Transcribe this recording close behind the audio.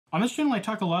On this channel, I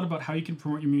talk a lot about how you can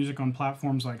promote your music on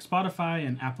platforms like Spotify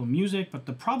and Apple Music, but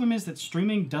the problem is that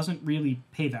streaming doesn't really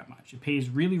pay that much. It pays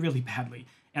really, really badly.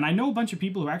 And I know a bunch of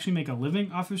people who actually make a living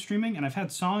off of streaming, and I've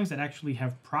had songs that actually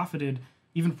have profited,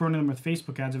 even promoting them with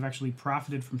Facebook ads, have actually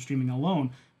profited from streaming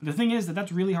alone. But the thing is that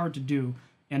that's really hard to do,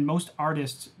 and most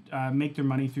artists make their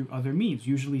money through other means,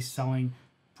 usually selling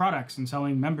products and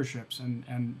selling memberships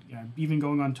and even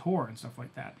going on tour and stuff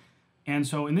like that. And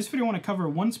so in this video, I want to cover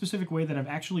one specific way that I've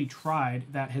actually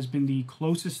tried that has been the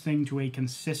closest thing to a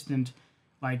consistent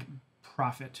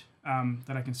profit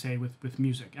that I can say with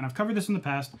music. And I've covered this in the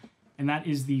past, and that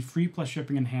is the free plus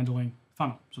shipping and handling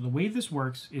funnel. So the way this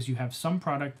works is you have some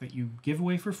product that you give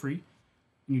away for free,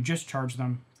 and you just charge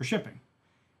them for shipping.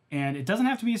 And it doesn't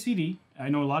have to be a CD. I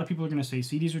know a lot of people are going to say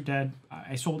CDs are dead.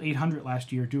 I sold 800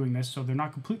 last year doing this, so they're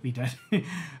not completely dead.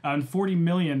 And 40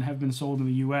 million have been sold in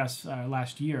the US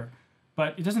last year.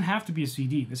 But it doesn't have to be a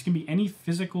CD. This can be any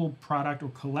physical product or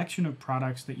collection of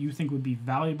products that you think would be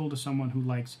valuable to someone who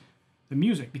likes the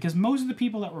music. Because most of the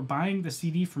people that were buying the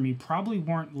CD for me probably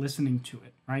weren't listening to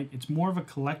it, right? It's more of a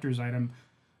collector's item.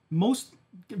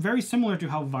 Very similar to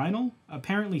how vinyl,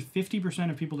 apparently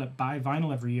 50% of people that buy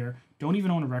vinyl every year don't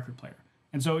even own a record player.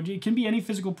 And so it can be any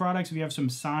physical products. If you have some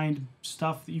signed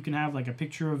stuff that you can have, like a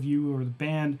picture of you or the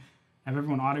band, have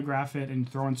everyone autograph it and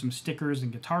throw in some stickers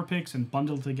and guitar picks and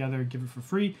bundle it together, give it for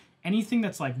free. Anything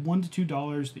that's like $1 to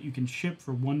 $2 that you can ship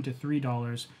for $1 to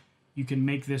 $3, you can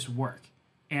make this work.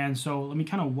 And so let me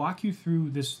kind of walk you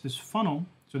through this funnel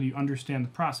so that you understand the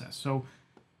process. So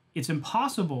it's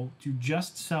impossible to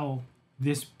just sell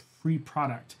this free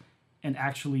product and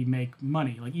actually make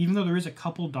money. Like, even though there is a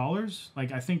couple dollars,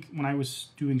 like I think when I was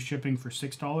doing shipping for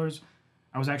 $6,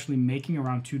 I was actually making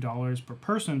around $2 per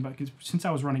person, but since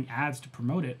I was running ads to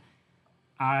promote it,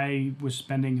 I was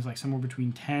spending like somewhere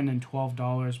between $10 and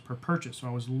 $12 per purchase. So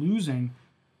I was losing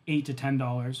 $8 to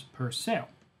 $10 per sale.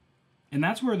 And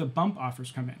that's where the bump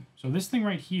offers come in. So this thing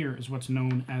right here is what's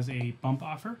known as a bump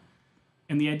offer.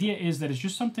 And the idea is that it's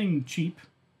just something cheap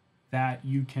that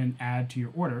you can add to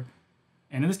your order.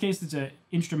 And in this case, it's an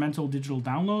instrumental digital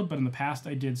download, but in the past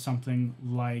I did something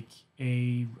like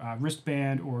a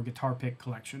wristband or guitar pick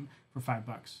collection for $5.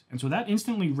 And so that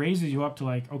instantly raises you up to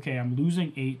like, okay, I'm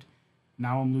losing 8,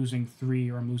 now I'm losing 3,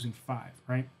 or I'm losing 5,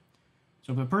 right?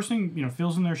 So the person,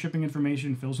 fills in their shipping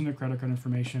information, fills in their credit card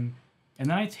information, and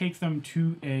then I take them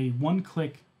to a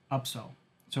one-click upsell.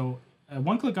 So a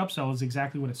one-click upsell is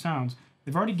exactly what it sounds.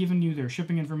 They've already given you their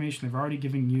shipping information, they've already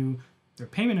given you their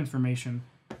payment information,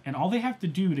 and all they have to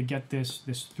do to get this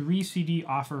 3 CD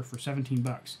offer for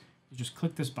 $17 is just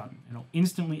click this button. It'll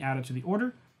instantly add it to the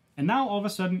order, and now all of a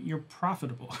sudden you're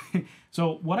profitable.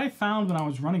 So what I found when I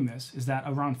was running this is that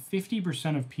around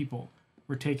 50% of people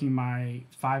were taking my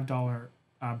 $5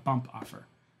 bump offer,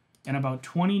 and about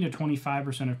 20 to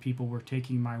 25% of people were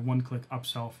taking my one-click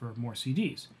upsell for more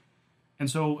CDs.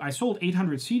 And so I sold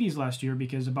 800 CDs last year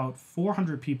because about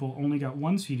 400 people only got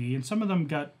 1 CD, and some of them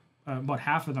got about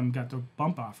half of them got the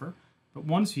bump offer, but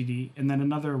 1 CD, and then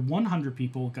another 100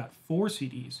 people got 4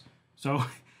 CDs. So,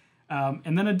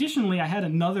 and then additionally, I had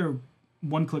another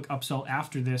one-click upsell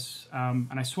after this, and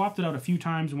I swapped it out a few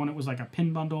times. One, it was like a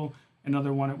pin bundle.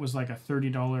 Another one, it was like a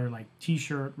 $30 like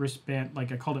t-shirt, wristband,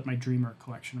 like I called it my Dreamer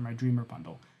collection or my Dreamer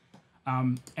bundle.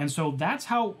 And so that's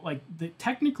how,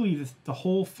 technically the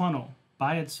whole funnel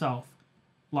by itself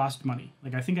lost money.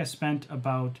 Like, I think I spent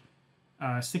about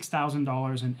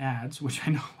 $6,000 in ads, which I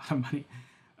know a lot of money,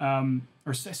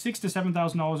 or $6,000 to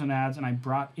 $7,000 in ads, and I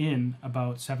brought in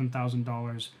about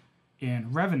 $7,000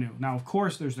 in revenue. Now, of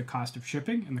course, there's the cost of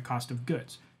shipping and the cost of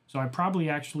goods. So I probably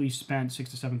actually spent $6,000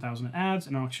 to $7,000 in ads,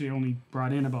 and I actually only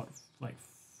brought in about like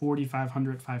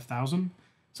 $4,500, $5,000,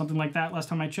 something like that last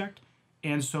time I checked.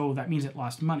 And so that means it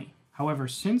lost money. However,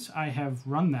 since I have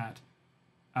run that,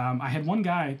 I had one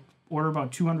guy order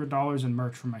about $200 in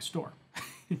merch from my store.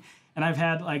 And I've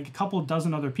had like a couple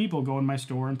dozen other people go in my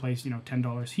store and place,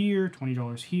 $10 here,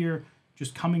 $20 here,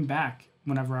 just coming back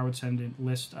whenever I would send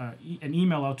an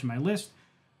email out to my list.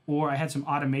 Or I had some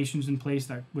automations in place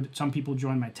that some people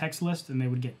join my text list and they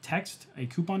would get a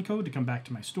coupon code to come back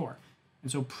to my store.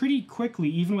 And so pretty quickly,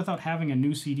 even without having a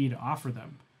new CD to offer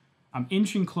them, I'm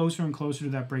inching closer and closer to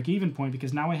that break-even point,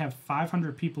 because now I have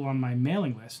 500 people on my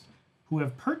mailing list who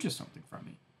have purchased something from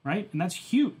me, right? And that's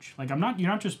huge. Like, you're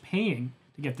not just paying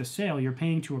to get the sale, you're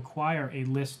paying to acquire a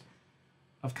list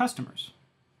of customers.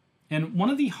 And one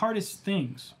of the hardest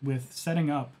things with setting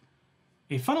up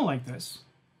a funnel like this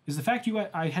is the fact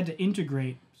I had to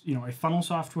integrate, a funnel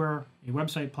software, a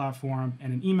website platform,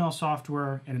 and an email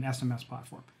software, and an SMS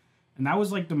platform. And that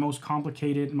was like the most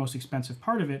complicated and most expensive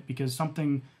part of it, because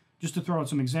something just to throw out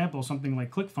some examples, something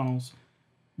like ClickFunnels,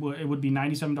 it would be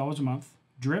 $97 a month.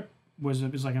 Drip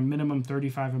is like a minimum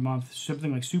 $35 a month.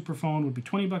 Something like Superphone would be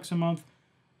 $20 a month,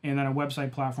 and then a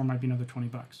website platform might be another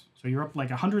 $20. So you're up like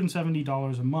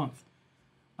 $170 a month.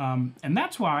 And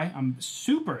that's why I'm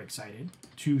super excited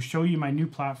to show you my new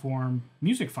platform,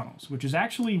 Music Funnels, which is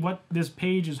actually what this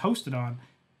page is hosted on,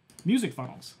 Music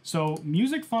Funnels. So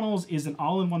Music Funnels is an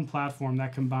all-in-one platform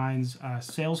that combines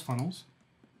sales funnels,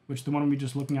 which the one we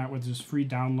just looking at was this free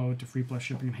download to free plus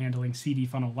shipping and handling CD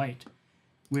Funnel Lite,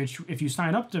 which if you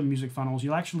sign up to Music Funnels,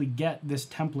 you'll actually get this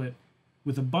template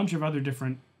with a bunch of other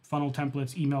different funnel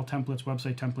templates, email templates,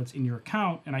 website templates in your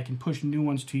account, and I can push new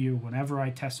ones to you whenever I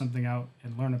test something out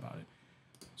and learn about it.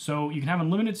 So you can have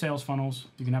unlimited sales funnels,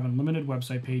 you can have unlimited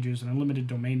website pages and unlimited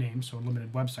domain names, so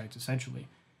unlimited websites essentially.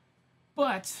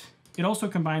 But it also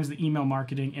combines the email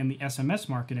marketing and the SMS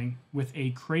marketing with a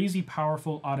crazy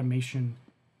powerful automation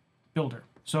builder.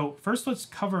 So first let's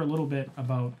cover a little bit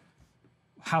about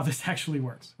how this actually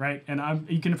works, right? And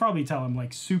you can probably tell I'm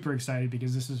like super excited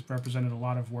because this has represented a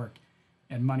lot of work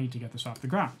and money to get this off the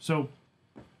ground. So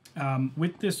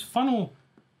with this funnel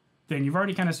thing, you've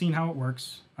already kind of seen how it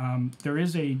works. There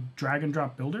is a drag and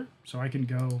drop builder. So I can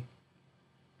go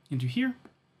into here.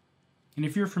 And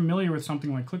if you're familiar with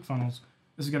something like ClickFunnels,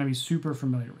 this is going to be super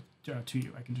familiar with, to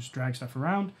you. I can just drag stuff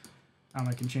around.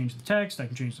 I can change the text. I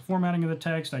can change the formatting of the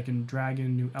text. I can drag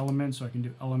in new elements. So I can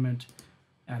do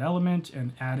add element,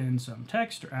 and add in some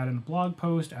text, or add in a blog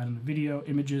post, add in a video,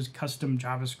 images, custom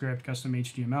JavaScript, custom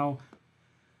HTML,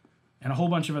 and a whole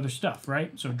bunch of other stuff,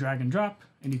 right? So drag and drop,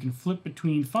 and you can flip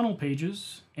between funnel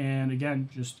pages, and again,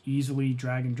 just easily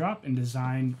drag and drop and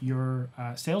design your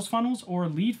sales funnels or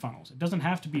lead funnels. It doesn't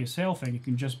have to be a sale thing. It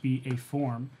can just be a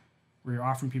form where you're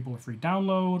offering people a free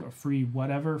download, a free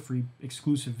whatever, free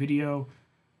exclusive video,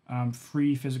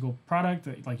 free physical product,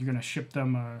 like you're gonna ship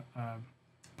them a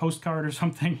postcard or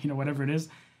something, whatever it is.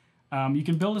 You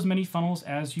can build as many funnels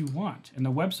as you want. And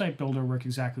the website builder works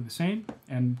exactly the same.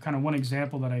 And kind of one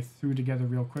example that I threw together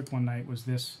real quick one night was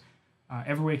this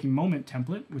Ever Waking Moment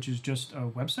template, which is just a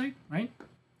website, right?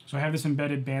 So I have this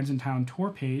embedded Bands in Town tour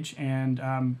page,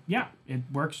 and yeah, it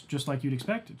works just like you'd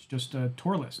expect. It's just a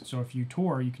tour list. So if you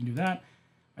tour, you can do that.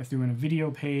 I threw in a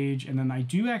video page, and then I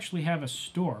do actually have a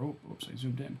store. Oh, oops, I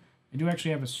zoomed in. I do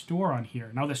actually have a store on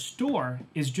here. Now the store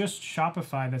is just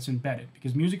Shopify that's embedded,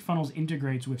 because Music Funnels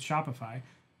integrates with Shopify.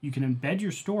 You can embed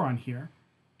your store on here,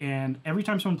 and every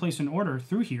time someone places an order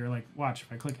through here, like watch,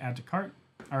 if I click add to cart,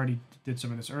 I already did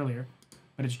some of this earlier,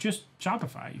 but it's just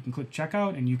Shopify. You can click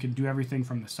checkout and you can do everything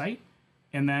from the site.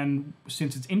 And then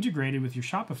since it's integrated with your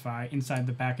Shopify inside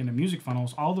the back end of Music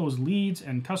Funnels, all those leads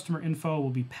and customer info will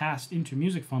be passed into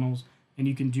Music Funnels, and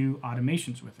you can do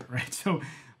automations with it, right? So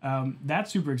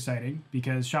that's super exciting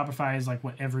because Shopify is like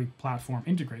what every platform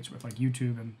integrates with, like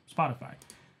YouTube and Spotify.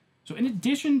 So in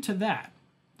addition to that,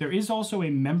 there is also a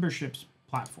memberships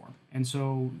platform. And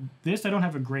so this, I don't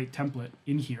have a great template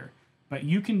in here, but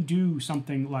you can do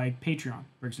something like Patreon,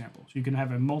 for example. So you can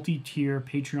have a multi-tier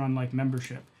Patreon-like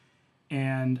membership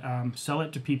and sell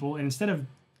it to people. And instead of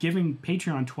giving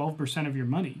Patreon 12% of your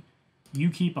money,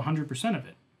 you keep 100% of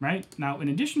it, right? Now, in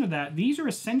addition to that, these are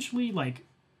essentially like,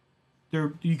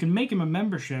 you can make them a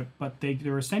membership, but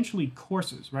they're essentially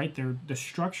courses, right? The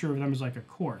structure of them is like a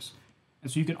course. And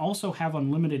so you can also have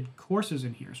unlimited courses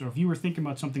in here. So if you were thinking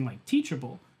about something like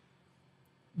Teachable,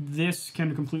 this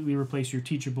can completely replace your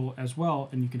Teachable as well,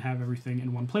 and you can have everything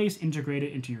in one place, integrate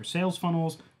it into your sales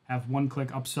funnels, have one-click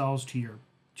upsells to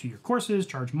your courses,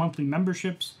 charge monthly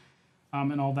memberships,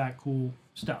 and all that cool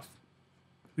stuff.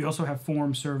 We also have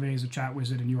forms, surveys, a chat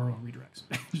wizard, and URL redirects,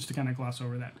 just to kind of gloss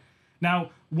over that.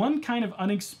 Now, one kind of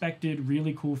unexpected,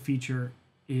 really cool feature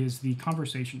is the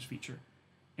conversations feature.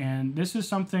 And this is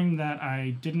something that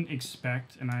I didn't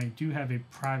expect, and I do have a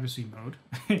privacy mode.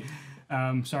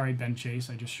 Sorry, Ben Chase,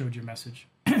 I just showed your message.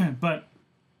 But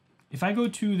if I go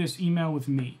to this email with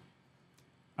me,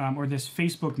 or this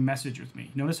Facebook message with me,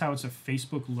 notice how it's a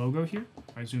Facebook logo here,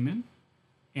 if I zoom in,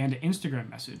 and an Instagram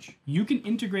message. You can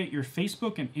integrate your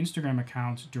Facebook and Instagram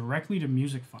accounts directly to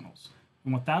Music Funnels.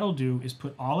 And what that'll do is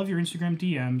put all of your Instagram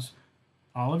DMs,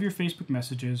 all of your Facebook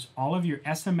messages, all of your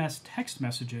SMS text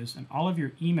messages, and all of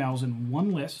your emails in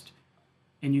one list,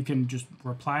 and you can just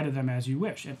reply to them as you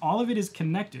wish. And all of it is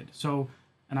connected. So,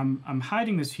 and I'm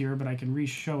hiding this here, but I can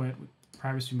re-show it with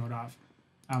privacy mode off.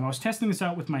 I was testing this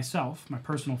out with myself, my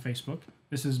personal Facebook.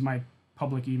 This is my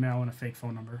public email and a fake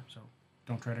phone number, so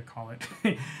don't try to call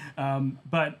it.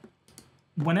 But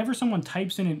whenever someone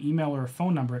types in an email or a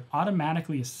phone number, it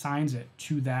automatically assigns it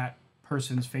to that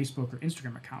person's Facebook or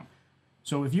Instagram account.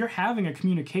 So if you're having a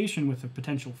communication with a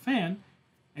potential fan,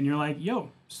 and you're like, yo,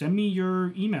 send me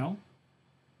your email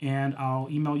and I'll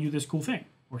email you this cool thing,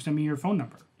 or send me your phone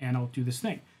number and I'll do this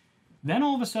thing. Then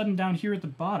all of a sudden down here at the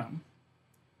bottom,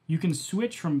 you can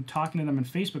switch from talking to them in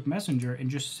Facebook Messenger and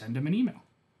just send them an email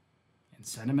and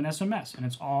send them an SMS, and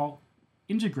it's all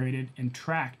integrated and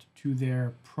tracked to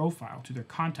their profile, to their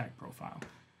contact profile,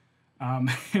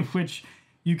 which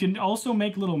you can also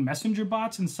make little messenger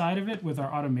bots inside of it with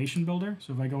our automation builder.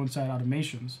 So if I go inside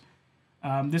automations,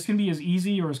 this can be as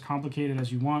easy or as complicated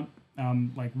as you want.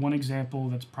 Like one example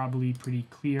that's probably pretty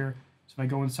clear. So if I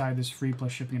go inside this free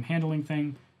plus shipping and handling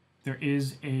thing, there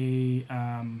is a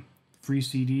free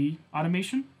CD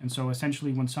automation. And so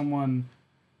essentially when someone,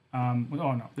 oh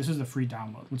no, this is the free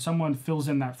download. When someone fills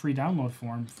in that free download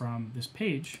form from this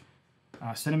page,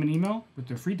 send them an email with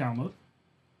their free download.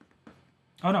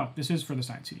 Oh no, this is for the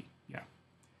signed CD, yeah.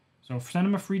 So send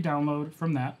them a free download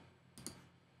from that.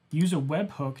 Use a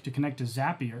webhook to connect to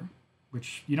Zapier,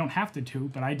 which you don't have to do,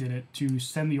 but I did it, to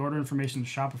send the order information to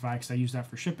Shopify because I use that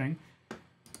for shipping.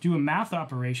 Do a math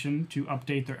operation to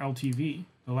update their LTV,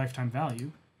 the lifetime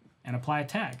value, and apply a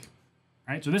tag,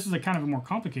 right? So this is a kind of a more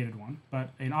complicated one, but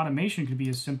an automation could be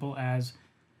as simple as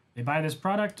they buy this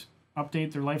product,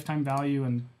 update their lifetime value,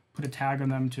 and put a tag on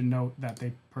them to note that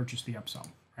they purchased the upsell,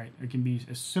 right? It can be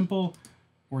as simple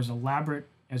or as elaborate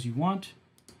as you want.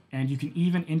 And you can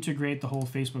even integrate the whole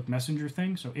Facebook Messenger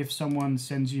thing. So if someone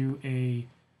sends you a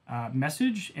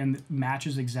message and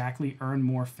matches exactly earn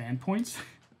more fan points,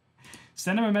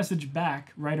 send them a message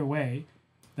back right away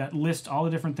that lists all the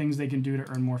different things they can do to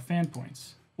earn more fan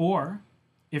points. Or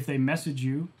if they message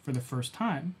you for the first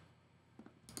time,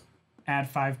 add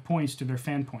 5 points to their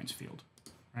fan points field,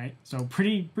 right? So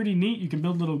pretty neat. You can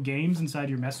build little games inside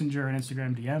your Messenger and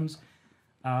Instagram DMs.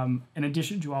 In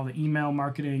addition to all the email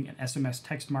marketing and SMS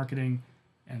text marketing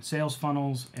and sales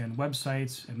funnels and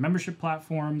websites and membership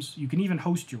platforms, you can even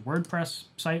host your WordPress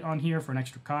site on here for an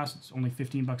extra cost. It's only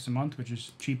 $15 a month, which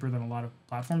is cheaper than a lot of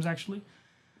platforms actually.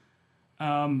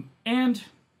 And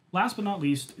last but not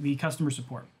least, the customer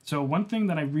support. So one thing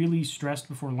that I really stressed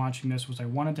before launching this was I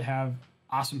wanted to have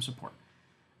awesome support.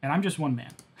 And I'm just one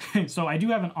man. So I do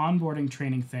have an onboarding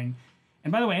training thing.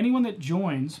 And by the way, anyone that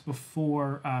joins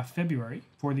before February,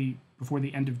 before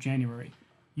the end of January,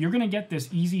 you're going to get this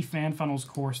Easy Fan Funnels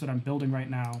course that I'm building right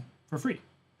now for free.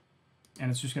 And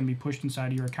it's just going to be pushed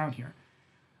inside of your account here.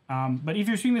 But if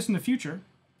you're seeing this in the future,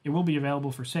 it will be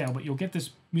available for sale, but you'll get this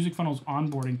Music Funnels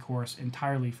onboarding course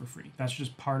entirely for free. That's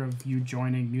just part of you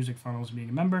joining Music Funnels and being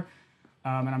a member.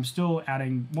 And I'm still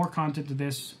adding more content to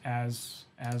this as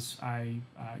I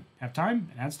have time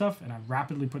and add stuff, and I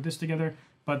rapidly put this together.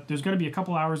 But there's going to be a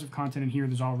couple hours of content in here.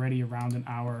 There's already around an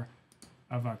hour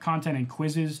of content and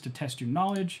quizzes to test your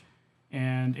knowledge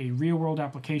and a real-world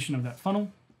application of that funnel.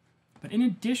 But in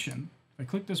addition, if I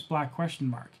click this black question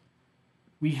mark,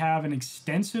 we have an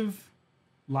extensive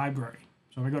library.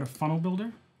 So if I go to Funnel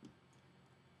Builder,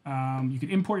 you can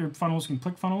import your funnels, you can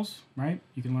click funnels, right?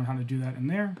 You can learn how to do that in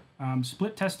there.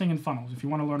 Split testing and funnels, if you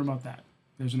want to learn about that.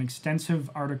 There's an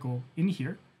extensive article in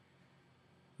here.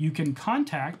 You can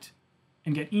contact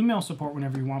and get email support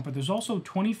whenever you want, but there's also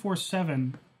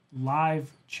 24/7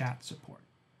 live chat support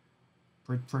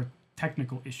for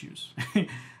technical issues.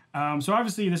 So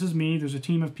obviously this is me. There's a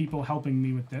team of people helping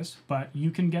me with this, but you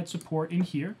can get support in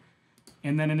here.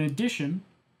 And then in addition,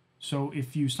 so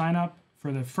if you sign up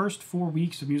for the first 4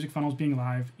 weeks of Music Funnels being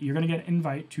live, you're going to get an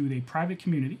invite to the private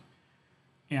community.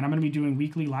 And I'm going to be doing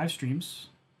weekly live streams,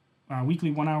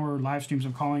 weekly 1 hour live streams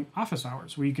I'm calling office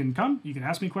hours, where you can come, you can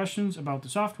ask me questions about the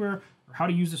software, or how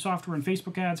to use the software in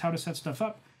Facebook ads, how to set stuff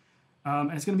up.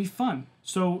 And it's going to be fun.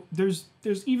 So there's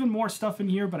even more stuff in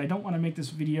here, but I don't want to make this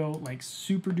video like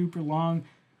super duper long.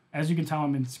 As you can tell,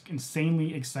 I'm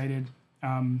insanely excited.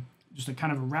 Just a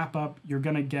kind of a wrap up. You're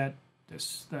going to get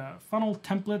the funnel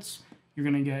templates. You're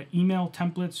going to get email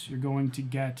templates. You're going to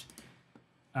get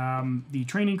the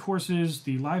training courses,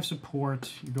 the live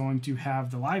support. You're going to have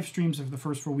the live streams of the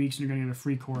first 4 weeks, and you're going to get a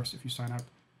free course if you sign up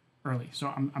early. So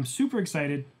I'm super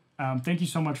excited. Thank you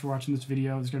so much for watching this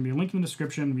video. There's going to be a link in the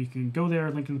description. We can go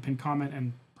there, link in the pinned comment,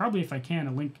 and probably, if I can,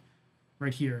 a link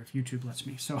right here if YouTube lets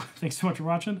me. So thanks so much for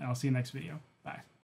watching, and I'll see you next video. Bye.